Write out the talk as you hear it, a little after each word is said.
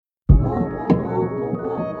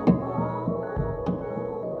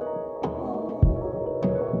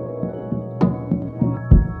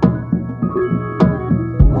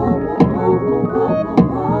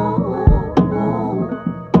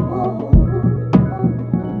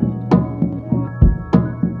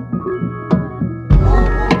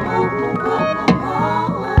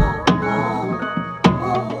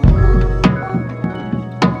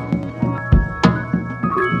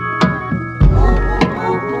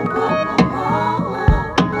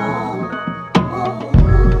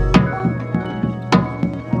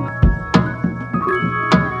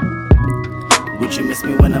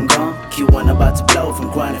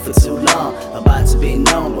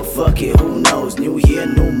knows? New year,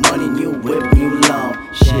 new money, new whip, new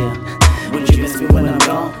loan. Shit. Would you miss me when I'm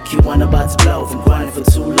gone? Q1 about to blow from grinding for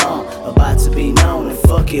too long. About to be known, and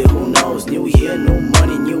fuck it, who knows? New year, new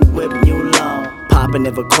money, new whip, new loan. Papa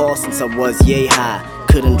never called since I was yay high.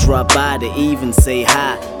 Couldn't drop by to even say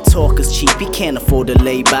hi. Talk is cheap, he can't afford to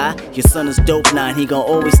lay by. Your son is dope now and he gon'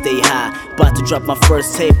 always stay high. About to drop my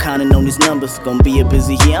first tape, counting on these numbers. Gonna be a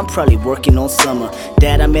busy year, I'm probably working on summer.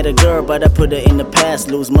 Dad, I met a girl, but I put her in the past.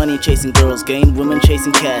 Lose money chasing girls, gain women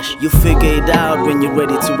chasing cash. You figure it out when you're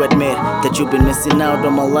ready to admit that you've been missing out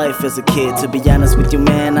on my life as a kid. To be honest with you,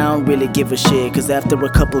 man, I don't really give a shit. Cause after a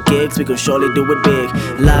couple gigs, we gon' surely do it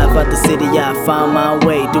big. Live out the city, I found my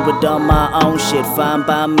way. Do it on my own shit, fine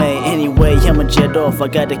by me. Anyway, I'ma jet off, I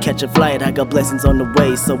gotta catch a flight. I got blessings on the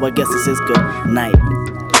way, so I guess this is good night.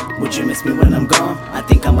 Would you miss me when I'm gone? I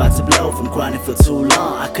think I'm about to blow from grinding for too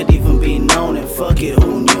long. I could even be known, and fuck it,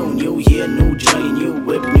 who knew? New year, new journey, new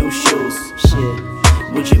whip, new shoes.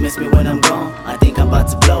 Shit. Would you miss me when I'm gone? I think I'm about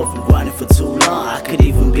to blow from grinding for too long. I could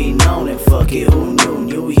even be known, and fuck it, who knew?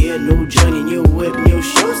 New year, new journey, new whip, new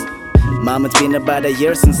shoes. Mom, it's been about a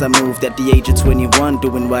year since I moved at the age of 21,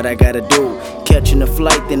 doing what I gotta do. Catching a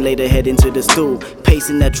flight, then later head into the stool.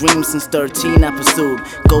 Pacing that dream since 13 I pursued.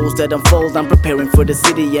 Goals that unfold, I'm preparing for the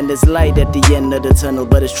city. And there's light at the end of the tunnel,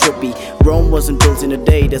 but it's trippy. Rome wasn't built in a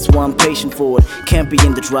day, that's why I'm patient for it. Can't be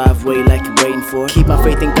in the driveway like you're waiting for it. Keep my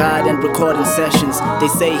faith in God and recording sessions. They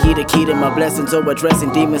say he the key to my blessings, or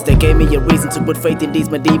addressing demons. They gave me a reason to put faith in these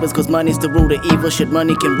my demons. Cause money's the root of evil, shit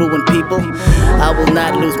money can ruin people. I will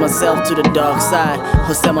not lose myself to the dark side,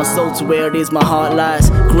 or sell my soul to where it is my heart lies.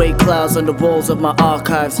 Gray clouds on the walls of my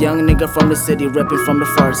archives. Young nigga from the city, repping from the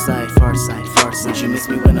far side, far side, far side. Would you miss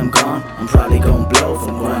me when I'm gone? I'm probably gon' blow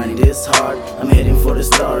from grinding this hard. I'm heading for the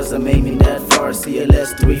stars, I'm aiming that far.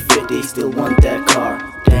 CLS 350, still want that car.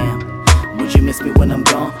 Damn. Would you miss me when I'm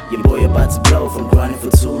gone? Your boy about to blow from grinding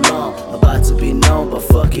for too long. About to be known, but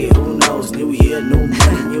fuck it, who knows? New year, new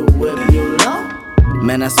money, new whip, new loan.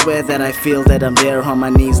 Man, I swear that I feel that I'm there on my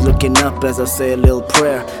knees looking up as I say a little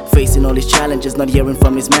prayer. Facing all these challenges, not hearing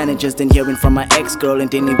from his managers, then hearing from my ex-girl and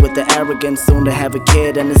dealing with the arrogance. Soon to have a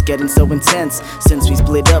kid and it's getting so intense. Since we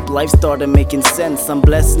split up, life started making sense. I'm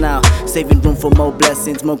blessed now, saving room for more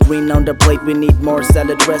blessings. More green on the plate, we need more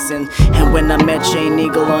salad dressing. And when I met Shane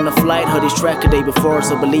Eagle on the flight, heard his track a day before,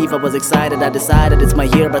 so believe I was excited. I decided it's my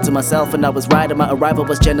year, but to myself and I was right. And my arrival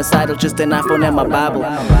was genocidal, just an iPhone and my Bible.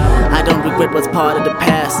 I don't regret what's part of the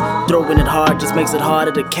past. Throwing it hard just makes it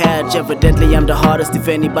harder to catch. Evidently I'm the hardest if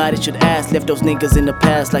anybody should ask. Left those niggas in the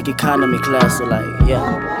past like economy class, so like,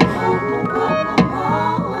 yeah.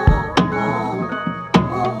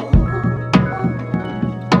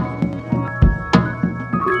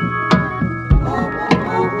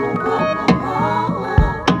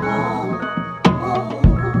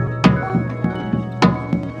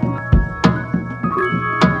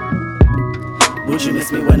 Would you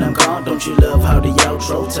miss me when I'm gone? Don't you love how the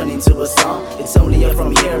outro turned into a song? It's only up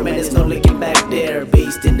from here, man, there's no looking back there.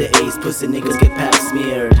 Based in the A's, pussy niggas get pap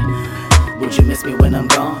smeared. Would you miss me when I'm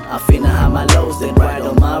gone? I finna hide my lows, then right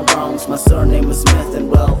on my wrongs. My surname was Meth,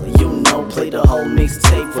 and well, you know, play the whole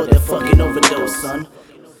mixtape for that fucking overdose, son.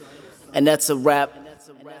 And that's a rap.